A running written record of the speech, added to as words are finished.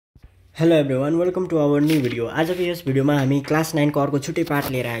Hello everyone welcome to our new video. आजको यस भिडियोमा हामी क्लास 9 को अर्को छुट्टै पार्ट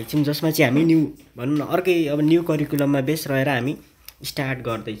लिएर आएका छौँ, जसमा चाहिँ हामी भनौँ न अर्कै न्यू करिकुलममा बेस रहेर हामी स्टार्ट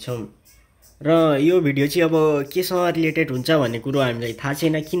गर्दैछौँ। र यो भिडियो चाहिँ केसँग रिलेटेड हुन्छ भन्ने कुरो हामीलाई थाहा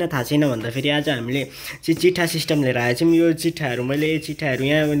छैन। किन थाहा छैन भन्दाखेरि आज हामीले चाहिँ चिठा सिस्टम लिएर आएका छौँ। यो चिठाहरू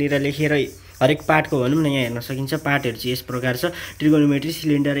यहाँनिर लेखेर हरेक पार्टको भनौँ न यहाँ हेर्न सकिन्छ। पार्टहरू चाहिँ यस प्रकार छ: trigonometry,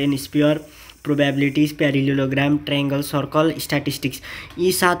 cylinder and sphere, probabilities, प्यारेललोग्राम, triangle, circle, statistics.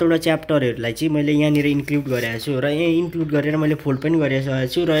 यी 7वटा च्याप्टरहरूलाई चाहिँ मैले यहाँनिर इन्क्लुड गरेको छु र यहाँ इन्क्लुड गरेर मैले फोल्ड पनि गरिसकेको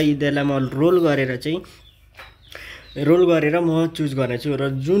छु र यिनीहरूलाई म रोल गरेर म चुज गर्नेछु र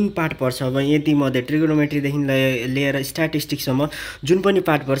जुन पार्ट पर्छ अब यति मध्ये ट्रिगोनोमेट्रीदेखि लिएर स्ट्याटिस्टिक्ससम्म जुन पनि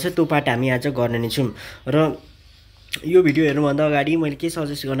पार्ट पर्छ त्यो पार्ट हामी आज गर्ने नै छौँ। र यो भिडियो हेर्नुभन्दा अगाडि मैले के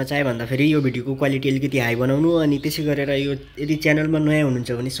सजेस्ट गर्न चाहेँ भन्दाखेरि यो भिडियोको क्वालिटी अलिकति हाई बनाउनु, अनि त्यसै गरेर यो यदि च्यानलमा नयाँ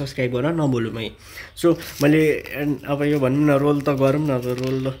हुनुहुन्छ भने सब्सक्राइब गर्न नभुल्नु है। सो मैले अब यो भनौँ न रोल त गरौँ न। अब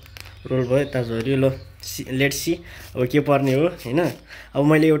रोल भयो ताजहरू ल लेट्स सी अब के पर्ने हो हैन। अब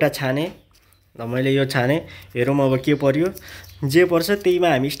मैले एउटा छाने, मैले यो छाने, हेरौँ अब के पर्यो। जे पर्छ त्यहीमा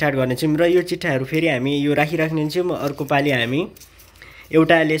हामी स्टार्ट गर्नेछौँ र यो चिठाहरू फेरि हामी यो राखिराख्ने छौँ। अर्को पालि हामी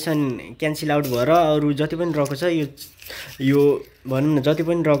एउटा लेसन क्यान्सल आउट भएर अरू जति पनि रहेको छ यो भनौँ न जति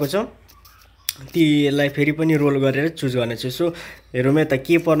पनि रहेको छ तीलाई फेरि पनि रोल गरेर चुज गर्नेछु। सो हेरौँ है त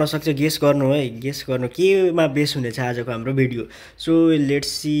के पर्न सक्छ, गेस गर्नु है, गेस गर्नु केमा बेस हुनेछ आजको हाम्रो भिडियो। सो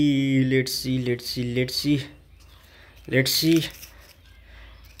लेट्स सी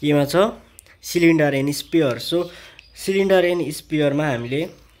केमा छ, cylinder and sphere. So cylinder and स्फियरमा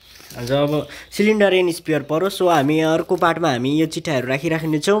हामीले अब सिलिन्डर एन्ड स्फियर पर्यो। सो हामी अर्को पार्टमा हामी यो चिठाहरू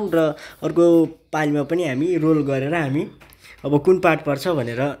राखिराख्नेछौँ र अर्को पालिमा पनि हामी रोल गरेर हामी अब कुन पार्ट पर्छ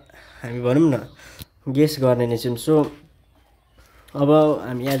भनेर हामी भनौँ न गेस गर्ने नै छौँ। सो अब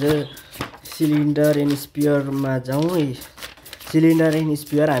हामी आज सिलिन्डर एन्ड स्फियरमा जाउँ है। सिलिन्डर एन्ड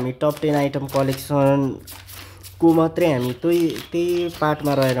स्फियर हामी टप 10 आइटम कलेक्सनको मात्रै हामी त्यही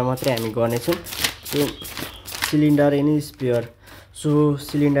पार्टमा रहेर मात्रै हामी गर्नेछौँ। So cylinder and sphere. So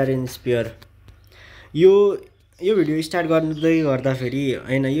cylinder and sphere यो भिडियो स्टार्ट गर्दै गर्दाखेरि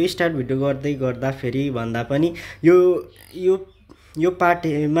हैन, यो स्टार्ट भिडियो गर्दै गर्दाखेरि भन्दा पनि यो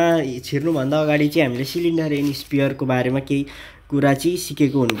पार्टमा छिर्नुभन्दा अगाडि चाहिँ हामीले सिलिन्डर एन्ड स्फियरको बारेमा केही कुरा चाहिँ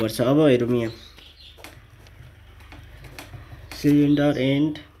सिकेको हुनुपर्छ। अब हेरौँ यहाँ सिलिन्डर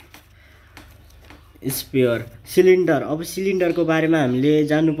एन्ड स्फियर। सिलिन्डर, अब सिलिन्डरको बारेमा हामीले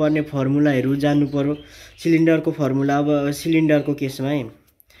जान्नुपर्ने फर्मुलाहरू जान्नु पर्यो। सिलिन्डरको फर्मुला अब सिलिन्डरको केसमा है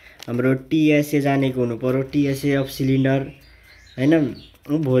हाम्रो टिएसए जानेको हुनु पर्यो, टिएसए अफ सिलिन्डर हैन।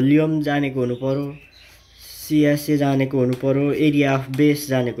 भोल्युम जानेको हुनु पर्यो, सिएसए जानेको हुनु पर्यो, एरिया अफ बेस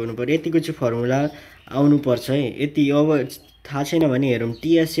जानेको हुनु पर्यो। यतिको चाहिँ फर्मुला आउनुपर्छ है। यति अब थाहा छैन भने हेरौँ।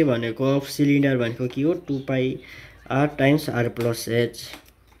 टिएसए भनेको अफ सिलिन्डर भनेको के हो, 2πr times r plus h।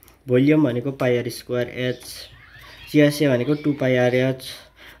 Volume भनेको πr² h, सिएसए भनेको 2πrh,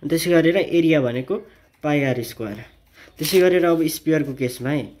 त्यसै गरेर एरिया भनेको πr²। त्यसै गरेर अब स्फियरको केसमा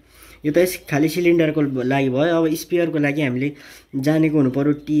है, यो त खालि सिलिन्डरको लागि भयो। अब स्फियरको लागि हामीले जानेको हुनु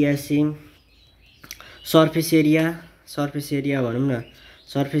पर्यो टिएसए सर्फेस एरिया भनौँ न,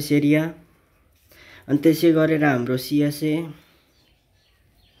 सर्फेस एरिया, अनि त्यसै गरेर हाम्रो सिएसए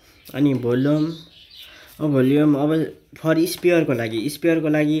अनि भोल्युम। अब फर स्फियरको लागि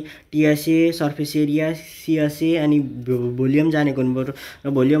टिएसए सर्फेस एरिया सिएसए अनि भोल्युम जानेको हुनु पर्यो। र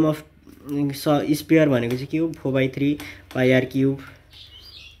भोल्युम अफ स्फियर भनेको चाहिँ के हो, 4/3πr³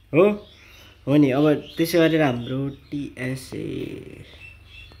 हो नि। अब त्यसै गरेर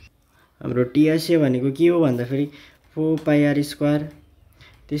हाम्रो टिएसए भनेको के हो भन्दाखेरि 4πr²।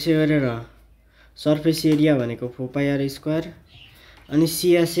 त्यसै गरेर सर्फेस एरिया भनेको 4πr², अनि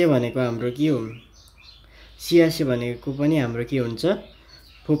सिएसए भनेको हाम्रो के हो, सिएसए भनेको पनि हाम्रो के हुन्छ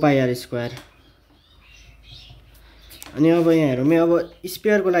 4πr²। अनि अब यहाँ हेरौँ, अब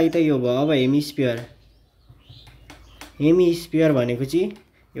स्फियरको लागि त यो भयो। अब हेमिस्फियर भनेको चाहिँ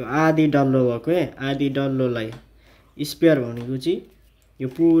यो आधी डल्लो भएको है, आधी डल्लोलाई स्फियर भनेको चाहिँ यो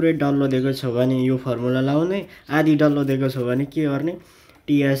पुरै डल्लो दिएको छ भने यो फर्मुला लाउने, आधी डल्लो दिएको छ भने के गर्ने,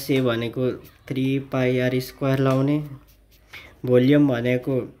 टिएसए भनेको 3πr² लाउने, भोल्युम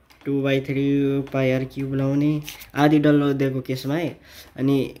भनेको 2/3πr³ लाउने आधी डल्लो दिएको केसमा है।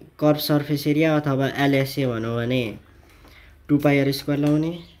 अनि कर्भ सर्फेस एरिया अथवा एलएसए भनौँ भने 2πr²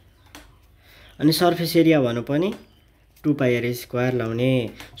 लाउने, अनि सर्फेस एरिया भनौँ पनि 2πr² लाउने।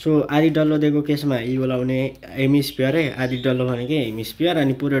 सो आधी डल्लो दिएको केसमा यो लाउने हेमिस्फियर है, आधी डल्लो भनेको हेमिस्फियर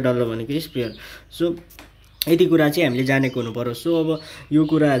अनि पुरै डल्लो भनेको स्फियर। सो यति कुरा चाहिँ हामीले जानेको हुनु पर्यो। सो अब यो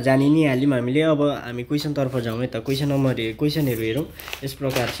कुरा जानि नै हाल्यौँ हामीले। अब हामी क्वेसनतर्फ जाउँ है त। क्वेसनहरू हेरौँ। यस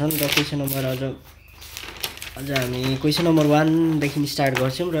प्रकार छन् र क्वेसन नम्बर अझ अझ हामी क्वेसन नम्बर 1 देखि स्टार्ट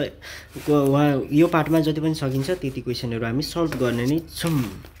गर्छौं र यो पार्टमा जति पनि सकिन्छ त्यति क्वेसनहरु हामी सल्भ गर्ने नै छौं।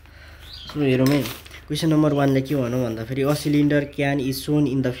 सो हेरौँ है क्वेसन नम्बर 1 ले के भनौं भन्दा फेरि a cylinder can is shown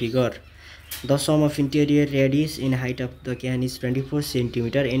in the figure the some of interior radius in height of the can is 24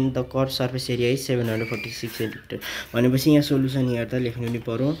 centimetre and the curve surface area is 746 centimetre भनेपछि यहाँ सोलुसन हियर त लेख्नु नि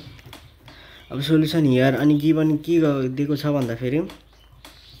पर्यो। अब सोलुसन हियर अनि given के दिएको छ भन्दा फेरि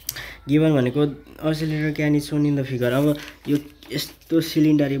गिवन भनेको a cylinder can is shown in the figure. अब यो यस्तो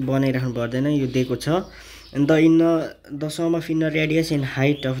सिलिन्डर बनाइराख्नु पर्दैन, यो दिएको छ and the sum of inner radius and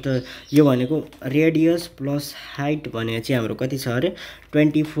height of the यो भनेको रेडियस प्लस हाइट भने चाहिँ हाम्रो कति छ अरे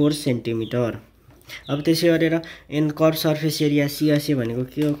 24 सेन्टिमिटर। अब त्यसै गरेर in curve surface area CSA भनेको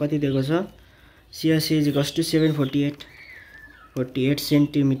के कति दिएको छ CSA is equals to 748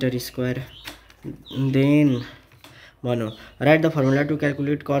 centimetre square. Then भनौं right the formula to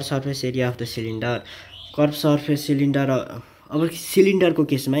calculate curve surface area of the cylinder. Curve surface cylinder अब सिलिन्डरको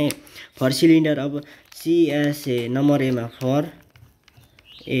केसमा फर सिलिन्डर अब CSA नम्बर A मा for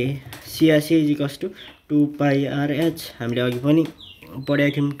A CSA is equals to 2 pi RH हामीले अघि पनि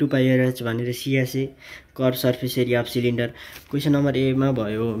पढेका थियौं 2 pi RH भनेर CSA curve surface area of cylinder. Question number A मा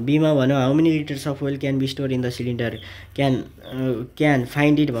भयो। B मा भन्यो how many litres of oil can be store in the cylinder can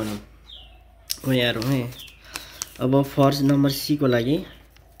find it भनौं। ओ यार है अब फर नम्बर C को लागि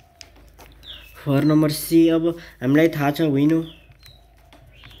फर नम्बर C अब हामीलाई थाहा छ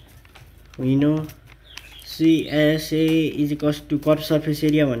विनो CSA is equals to curve surface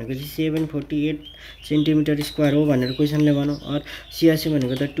area भनेको चाहिँ 748 सेन्टिमिटर स्क्वायर हो भनेर क्वेशनले भनौं। और CSA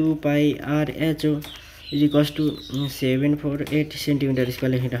भनेको त 2 pi RH हो is equals to 748 centimetre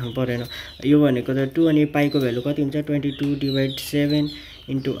square लेखिराख्नु पर्दैन। यो भनेको त 2 अनि पाई को भ्यालु कति हुन्छ 22/7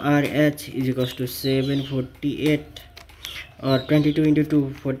 into RH is equals to 748 और 22 into 2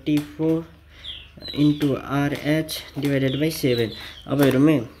 44 into RH divided by 7। अब हेरौँ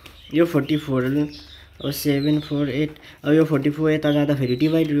है यो 44 और 748 अब यो 44 यता जाँदा फेरि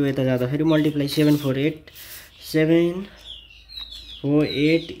डिवाइड यो यता जाँदा फेरि मल्टिप्लाई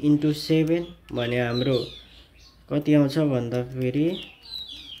 748 into 7 भने हाम्रो कति आउँछ भन्दा फेरि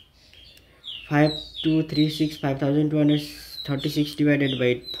 5236 5236 डिवाइडेड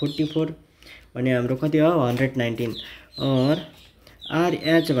बाइ 44 भने हाम्रो कति हो 119 और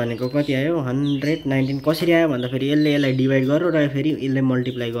RH भनेको कति आयो 119। कसरी आयो भन्दा फेरि यसलाई डिवाइड गर्यो र फेरि यसलाई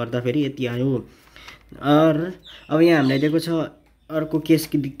मल्टिप्लाई गर्दा फेरि यति आयो। और अब यहाँ हामीलाई दिएको छ अर्को केस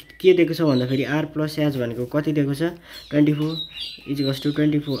के दिएको छ भन्दा फेरि R plus H भनेको कति दिएको छ 24 is equals to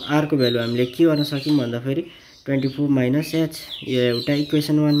 24। R को भ्यालु हामीले के गर्न सक्यौं भन्दा फेरि 24 minus H यो एउटा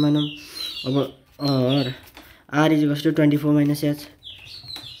इक्वेसन 1 मानौं। अब और R is equals to 24 minus H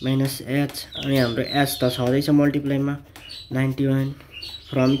अनि हाम्रो H त छँदै छ मल्टिप्लाईमा 91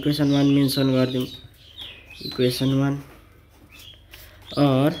 फ्रम इक्वेसन 1 मेन्सन गर्दियौं इक्वेसन 1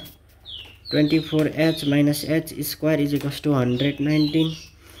 और 24H minus H square is equals to 119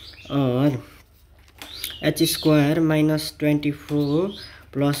 और H square minus 24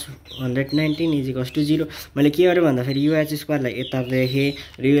 plus 119 is equals to 0। मैले के गरे भन्दा फेरि यो H square लाई यता लेखे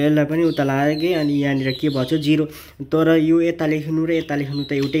र यसलाई पनि उता लागे अनि यहाँनिर के भन्छ 0। तर यो यता लेख्नु र यता लेख्नु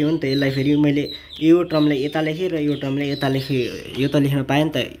त एउटै हो नि त। यसलाई फेरि मैले यो टर्मलाई यता लेखे र यो टर्मलाई यता लेखे यो त लेख्न पाए नि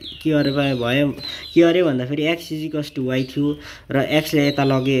त। के गरे भयो के गरे भन्दा फेरि x is equals to y थियो र x ले यता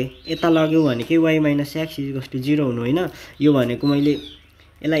लग्यो भने के y minus x is equals to 0 हुनु हैन। यो भनेको मैले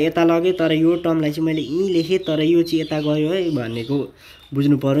यसलाई यता लगे तर यो टर्मलाई चाहिँ मैले यही लेखे तर यो चाहिँ यता गयो है भनेको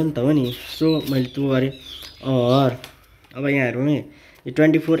बुझ्नु पर्यो नि त हो नि। सो मैले त्यो गरे और अब यहाँ हेरौँ है यो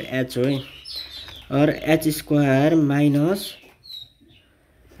 24H हो है और H स्क्वायर माइनस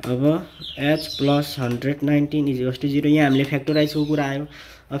अब H plus 119 is equals to 0। यहाँ हामीले फ्याक्टराइज को कुरा आयो।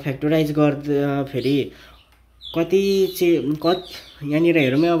 अब फ्याक्टराइज गर्दा फेरि कति चाहिँ यहाँनिर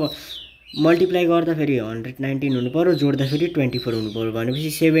हेरौँ है अब मल्टिप्लाई गर्दा फेरि 119 हुनु पर्यो जोड्दा फेरि 24 हुनु पर्यो भनेपछि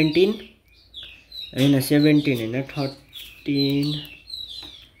 17 हैन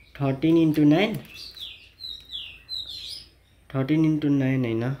 13 into 9 13 into 9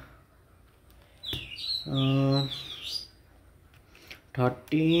 हैन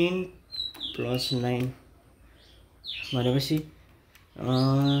 13 plus 9 भनेपछि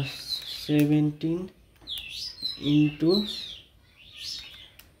 17 into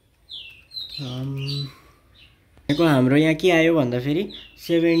हाम्रो यहाँ के आयो भन्दा फेरि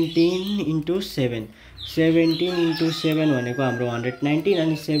 17 into 7 भनेको हाम्रो 119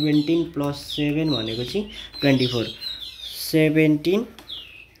 अनि 17 plus 7 भनेको चाहिँ 24 17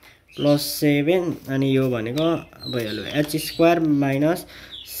 plus 7 अनि यो भनेको भइहाल्यो H स्क्वायर माइनस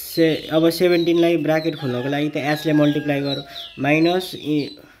अब 17 लाई ब्राकेट खोल्नको लागि त H ले मल्टिप्लाई गर्यो माइनस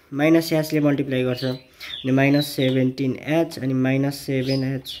H ले मल्टिप्लाई गर्छ अनि -17h अनि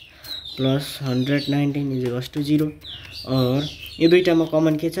 -7h प्लस 119 इज टु 0 और यो दुईटामा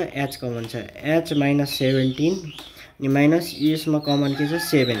कमन के छ h कमन छ h -17 अनि माइनस यसमा कमन के छ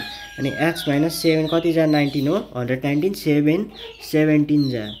 7 अनि h - 7 कति जा 19 हो 119 7 17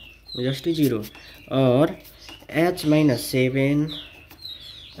 जा इज टु 0 और h - 7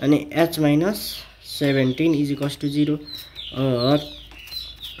 अनि h - 17 इज टु 0 और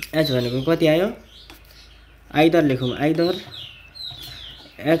h भनेको कति आयो आइदर लेखौँ either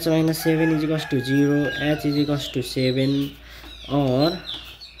h - 7 is to 0 h is to 7 और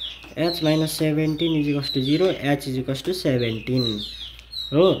h - 17 is to 0 h is to 17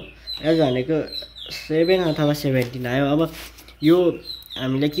 हो h भनेको 7 अथवा 17 आयो। अब यो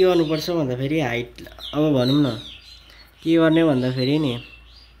हामीले के गर्नुपर्छ भन्दाखेरि हाइट अब भनौँ न के गर्ने भन्दाखेरि नि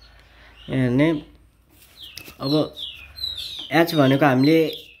हेर्ने अब h भनेको हामीले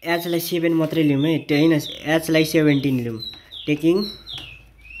h लाई 7 मात्रै लिउँ है हैन h लाई 17 लिउँ taking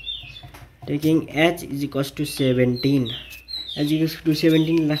h is to 17 h is to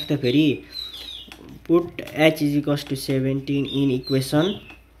 17 राख्दाखेरि put h is to 17 in equation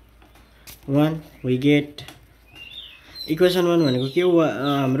 1 we get equation 1 भनेको के हो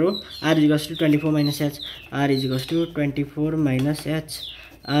हाम्रो r is to 24 - h r is to 24 - h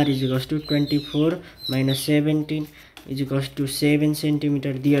r is to 24 - 17 is to 7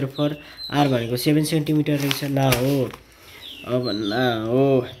 centimetre therefore r भनेको 7 centimetre रहेछ ना हो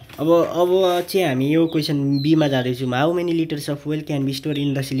अब चाहिँ हामी यो क्वेसन बी मा जाँदैछौँ how many litres of oil can be store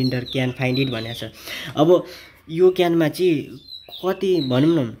in the cylinder can find it भनेको छ। अब यो क्यानमा चाहिँ कति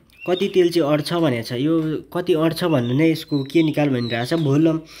भनौँ न कति तेल चाहिँ अट्छ भनेको छ यो कति अट्छ भन्नु नै यसको के निकाल भनिरहेछ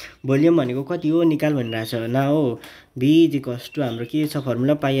भोल्युम भनेको कति हो निकाल भनिरहेछ ना हो v टु हाम्रो के छ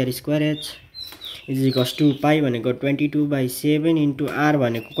formula pie r square h is to पाई भनेको 22/7 इन्टु r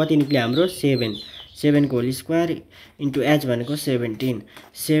भनेको कति निक्ल्यो हाम्रो 7 को होल स्क्वायर इन्टु h भनेको 17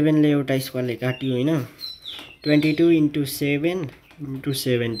 7 ले एउटा स्क्वायरले काट्यो हैन 22 इन्टु 7 इन्टु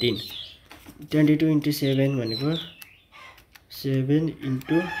 17 22 इन्टु 7 भनेको 7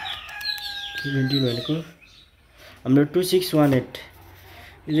 इन्टु 17 भनेको हाम्रो 2618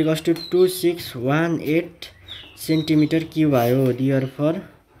 इज टु 2618 सेन्टिमिटर क्युब आयो देयरफोर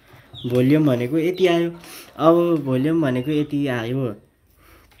भोल्युम भनेको यति आयो। अब भोल्युम भनेको यति आयो।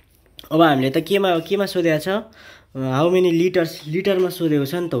 अब हामीले त केमा सोधेको छ हाउ मेनी लिटरमा सोधेको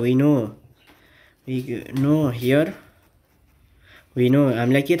छ नि त we know here we know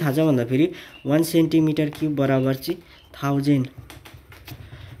हामीलाई के थाहा छ भन्दाखेरि 1 सेन्टिमिटर क्युब बराबर चाहिँ 1000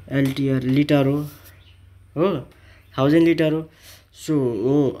 LTR लिटर हो 1000 लिटर हो सो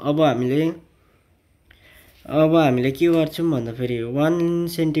हो। अब हामीले के गर्छौँ भन्दाखेरि 1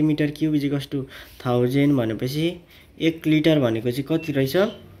 सेन्टिमिटर क्युब इज टु 1000 भनेपछि 1 लिटर भनेको चाहिँ कति रहेछ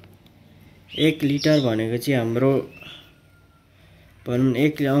 1 लिटर भनेको चाहिँ हाम्रो भनौँ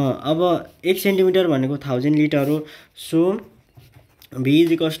अब 1 सेन्टिमिटर भनेको 1000 लिटर हो so v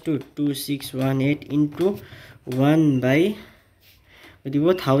is to 2618 into 1 by कति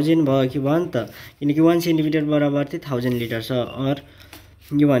भयो 1000 भयो कि भयो नि त किनकि 1 सेन्टिमिटर बराबर चाहिँ 1000 लिटर छ और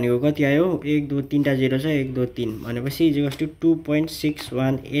यो भनेको कति आयो 1 2 3 टा 0 छ 1 2 3 भनेपछि इज टु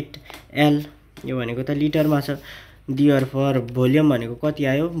 2.618 L यो भनेको त लिटरमा छ देयरफोर भोल्युम भनेको कति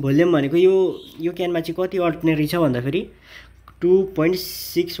आयो भोल्युम भनेको यो क्यानमा चाहिँ कति अट्ने रहेछ भन्दाखेरि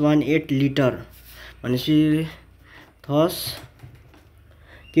 2.618 लिटर भनेपछि थस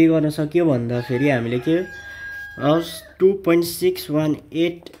के गर्न सक्यो भन्दाखेरि हामीले के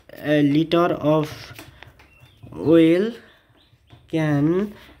 2.618 litre of oil can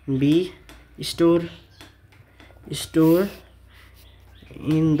be store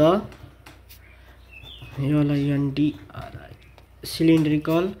in the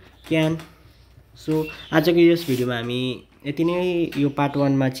cylindrical can. So आजको यस भिडियोमा हामी यति नै यो पार्ट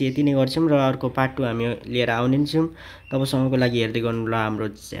 1 मा चाहिँ यति नै गर्छौँ र अर्को पार्ट 2 हामी लिएर आउने छौँ। तबसम्मको लागि हेर्दै गर्नु होला हाम्रो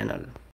च्यानल।